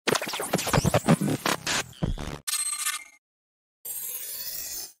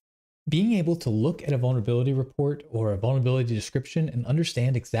Being able to look at a vulnerability report or a vulnerability description and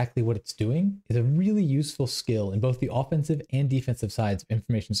understand exactly what it's doing is a really useful skill in both the offensive and defensive sides of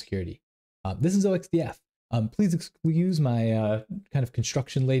information security. This is os.path. Please excuse my kind of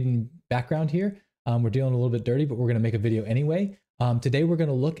construction-laden background here. We're dealing a little bit dirty, but we're going to make a video anyway. Today we're going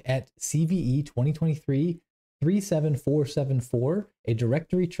to look at CVE 2023-37474, a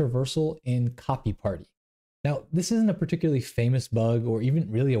directory traversal in CopyParty. Now, this isn't a particularly famous bug or even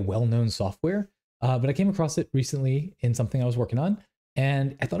really a well-known software, but I came across it recently in something I was working on,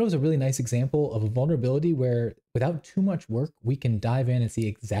 and I thought it was a really nice example of a vulnerability where without too much work, we can dive in and see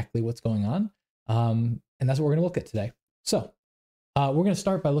exactly what's going on. And that's what we're going to look at today. So we're going to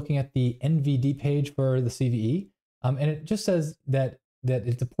start by looking at the NVD page for the CVE, and it just says that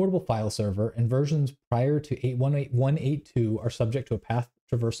it's a portable file server and versions prior to 8.1.1.8.2 are subject to a path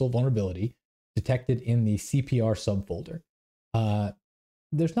traversal vulnerability detected in the CPR subfolder.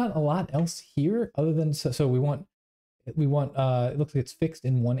 There's not a lot else here other than, so we want, it looks like it's fixed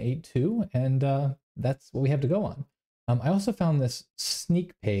in 1.8.2, and that's what we have to go on. I also found this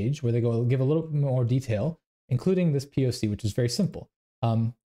Snyk page where they give a little more detail, including this POC, which is very simple.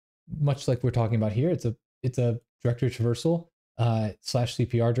 Much like we're talking about here, it's a directory traversal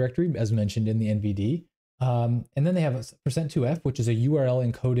 /CPR directory, as mentioned in the NVD. And then they have a %2f, which is a URL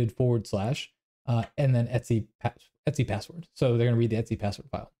encoded / and then Etsy password. So they're going to read the Etsy password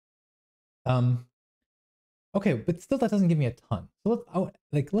file. Okay, but still that doesn't give me a ton. So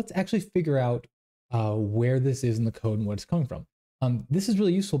let's actually figure out where this is in the code and what it's coming from. This is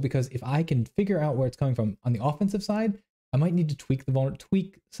really useful because if I can figure out where it's coming from on the offensive side, I might need to tweak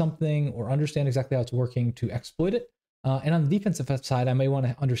something or understand exactly how it's working to exploit it. And on the defensive side, I may want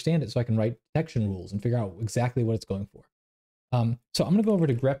to understand it so I can write detection rules and figure out exactly what it's going for. So I'm going to go over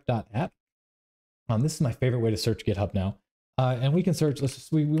to grep.app. This is my favorite way to search GitHub now. And we can search,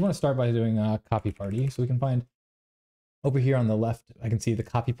 we want to start by doing CopyParty. So we can find over here on the left, I can see the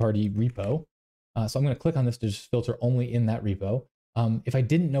CopyParty repo. So I'm going to click on this to just filter only in that repo. If I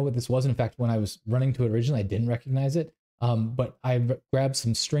didn't know what this was, in fact, when I was running to it originally, I didn't recognize it. But I grabbed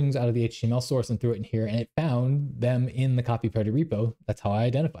some strings out of the HTML source and threw it in here, and it found them in the CopyParty repo. That's how I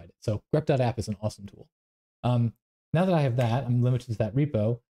identified it. So grep.app is an awesome tool. Now that I have that, I'm limited to that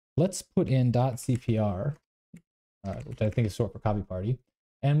repo. Let's put in .cpr, which I think is short for CopyParty.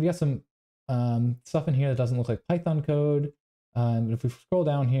 And we got some stuff in here that doesn't look like Python code. But if we scroll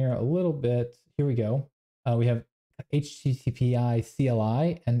down here a little bit, here we go. We have HTTPI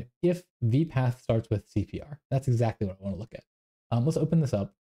CLI, and if vpath starts with CPR. That's exactly what I want to look at. Let's open this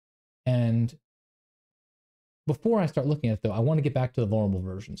up. And before I start looking at it, though, I want to get back to the vulnerable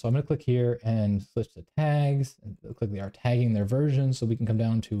version. So I'm going to click here and switch to tags. And it looks like they are tagging their version. So we can come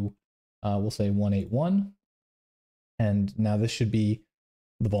down to, we'll say 1.8.1. And now this should be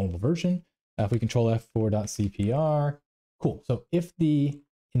the vulnerable version. If we control F for .cpr, cool. So if the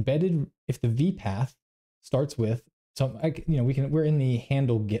vpath starts with, we're in the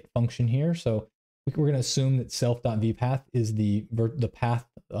handle get function here. So we're going to assume that self.vpath is the path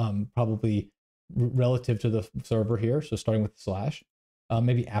probably relative to the server here. So starting with the /,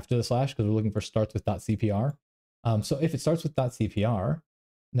 maybe after the / because we're looking for starts with .cpr. So if it starts with .cpr,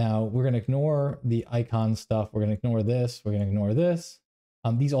 now we're going to ignore the icon stuff. We're going to ignore this. We're going to ignore this.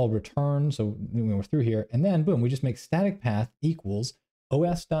 These all return. So we're through here, and then boom, we just make static path equals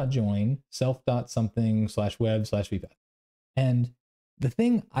os.join self.something /web/vpath. And the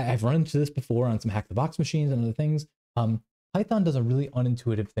thing, I've run into this before on some hack the box machines and other things. Python does a really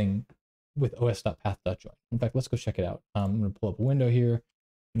unintuitive thing with os.path.join. In fact, let's go check it out. I'm going to pull up a window here.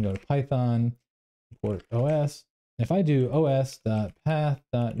 You can go to Python, import os. And if I do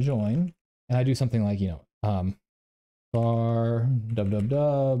os.path.join, and I do something like, var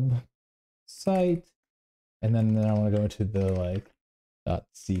www site, and then I want to go to the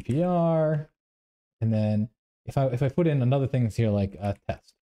 .cpr, and then if I put in another thing that's here like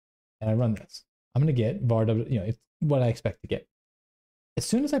test, and I run this, I'm going to get var w, it's what I expect to get. As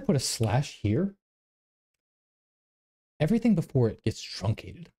soon as I put a / here, everything before it gets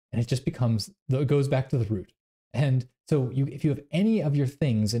truncated, and it just it goes back to the root. And so if you have any of your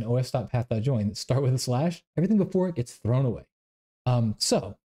things in os.path.join that start with a /, everything before it gets thrown away. So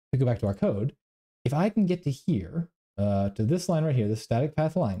if we go back to our code, if I can get to here, to this line right here, this static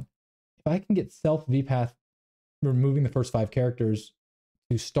path line, if I can get self vpath, removing the first 5 characters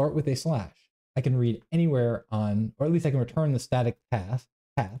to start with a /, I can read anywhere on, or at least I can return the static path,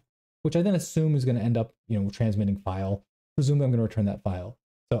 which I then assume is going to end up, transmitting file. Presumably I'm going to return that file.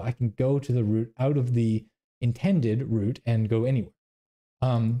 So I can go to the root out of the intended root and go anywhere.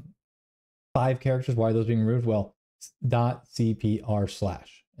 5 characters, why are those being removed? Well, .cpr/.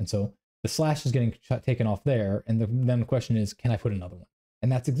 And so the slash is getting taken off there. And then the question is, can I put another one?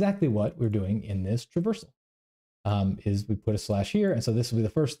 And that's exactly what we're doing in this traversal. Is we put a slash here. And so this will be the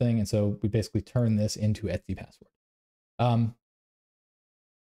first thing. And so we basically turn this into Etsy password.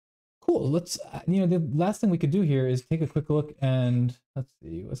 Cool. Let's, the last thing we could do here is take a quick look and let's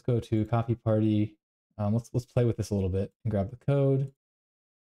see, let's go to CopyParty. Let's play with this a little bit and grab the code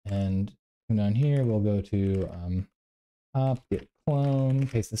and come down here. We'll go to git clone,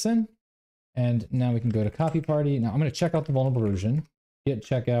 paste this in. And now we can go to CopyParty. Now I'm going to check out the vulnerable version. Git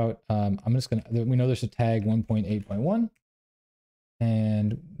checkout. I'm just going to, we know there's a tag 1.8.1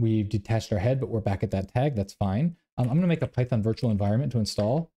 and we've detached our head, but we're back at that tag. That's fine. I'm going to make a Python virtual environment to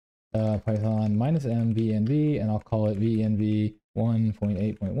install Python -m venv, and I'll call it venv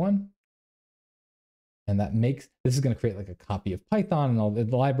 1.8.1. And that makes, this is going to create like a copy of Python and all the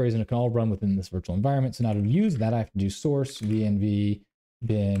libraries, and it can all run within this virtual environment. So now to use that, I have to do source venv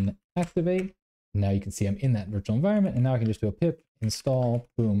bin activate. Now you can see I'm in that virtual environment, and now I can just do a pip install,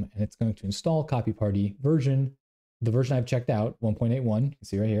 boom, and it's going to install CopyParty version, the version I've checked out, 1.81, you can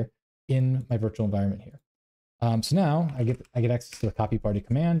see right here, in my virtual environment here. So now I get access to the CopyParty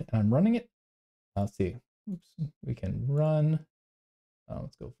command, and I'm running it. Let's see, oops, we can run.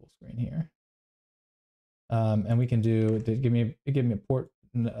 Let's go full screen here. And we can do, give me a port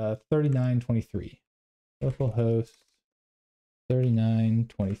 3923, localhost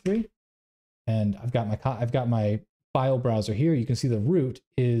 3923. And I've got my file browser here. You can see the root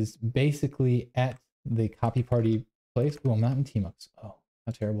is basically at the CopyParty place. Oh, I'm not in tmux. Oh,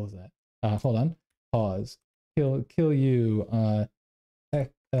 how terrible is that? Hold on. Pause. Kill you.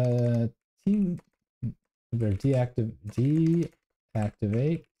 Deactivate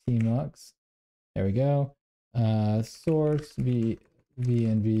tmux. There we go. Source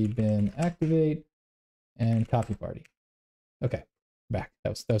venv bin activate and CopyParty. Okay, back.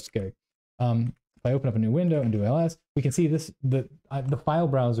 That was scary. If I open up a new window and do ls, we can see this, the file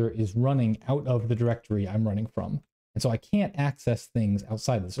browser is running out of the directory I'm running from. And so I can't access things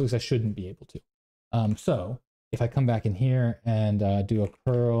outside of this, at least I shouldn't be able to. So if I come back in here and do a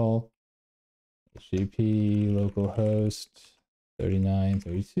curl http localhost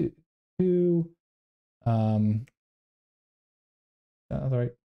 3932, that's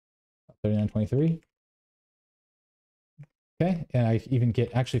right, 3923. Okay, and I even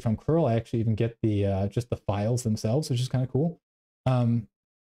get, actually from curl, I actually even get the just the files themselves, which is kind of cool.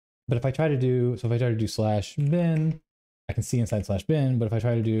 But if I try to do, so if I try to do /bin, I can see inside /bin, but if I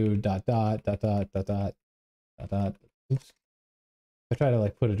try to do oops, if I try to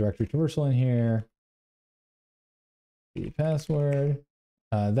like put a directory traversal in here, the password,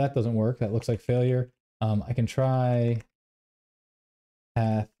 that doesn't work. That looks like failure. I can try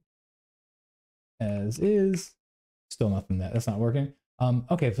path as is. Still nothing that's not working.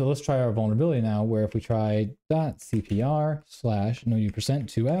 Okay, so let's try our vulnerability now, where if we try .cpr / no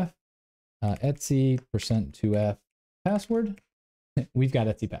 %2f Etsy %2f password, we've got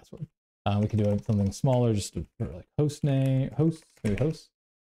Etsy password. We can do something smaller, just for like host name, host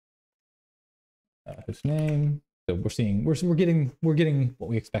name. So we're seeing we're getting what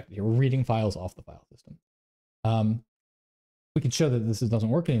we expected here. We're reading files off the file system. We can show that this doesn't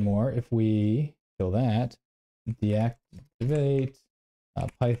work anymore if we kill that. Deactivate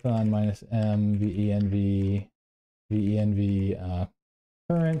Python -m venv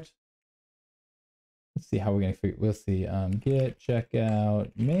current. Let's see how we're going to figure. Let's see. Git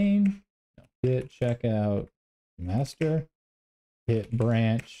checkout main. No, git checkout master. Git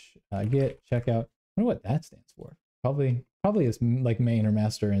branch. Git checkout. I wonder what that stands for. Probably is like main or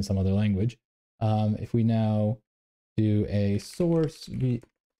master in some other language. If we now do a source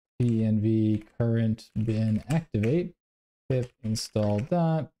venv current bin activate pip install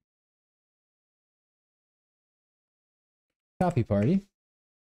dot CopyParty,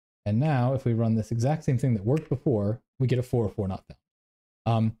 and now if we run this exact same thing that worked before, we get a 404 not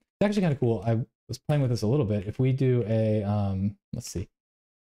found. It's actually kind of cool. I was playing with this a little bit. If we do a let's see,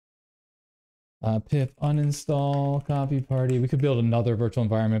 pip uninstall CopyParty, we could build another virtual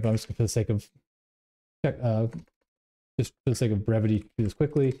environment, but I'm just for the sake of just for the sake of brevity, do this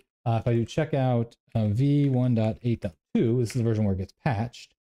quickly. If I do checkout v1.8.2, this is the version where it gets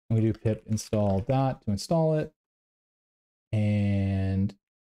patched, and we do pip install dot to install it, and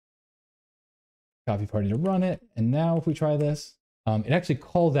CopyParty to run it. And now if we try this, it actually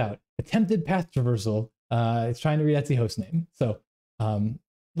calls out attempted path traversal. It's trying to read Etsy hostname. So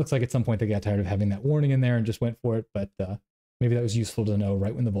looks like at some point they got tired of having that warning in there and just went for it, but maybe that was useful to know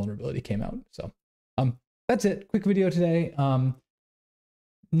right when the vulnerability came out. So that's it. Quick video today.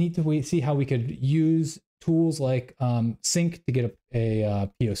 Need to see how we could use tools like Snyk to get a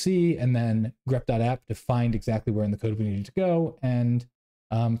POC, and then grep.app to find exactly where in the code we needed to go. And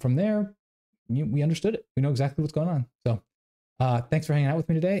from there, we understood it. We know exactly what's going on. So thanks for hanging out with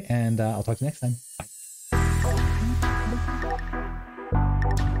me today, and I'll talk to you next time. Bye.